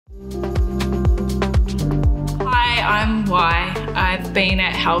I'm Y. I've been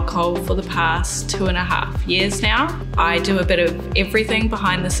at Halcol for the past 2.5 years now. I do a bit of everything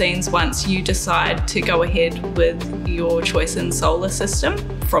behind the scenes once you decide to go ahead with your choice in solar system.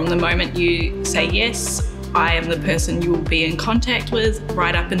 From the moment you say yes, I am the person you will be in contact with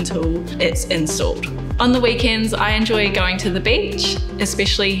right up until it's installed. On the weekends, I enjoy going to the beach,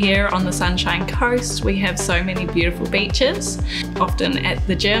 especially here on the Sunshine Coast. We have so many beautiful beaches, often at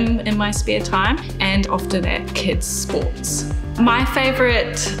the gym in my spare time and often at kids' sports. My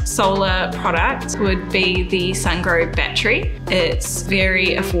favourite solar product would be the SunGrow battery. It's very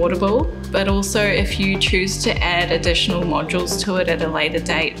affordable, but also if you choose to add additional modules to it at a later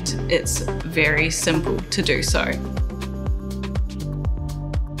date, it's very simple to do so.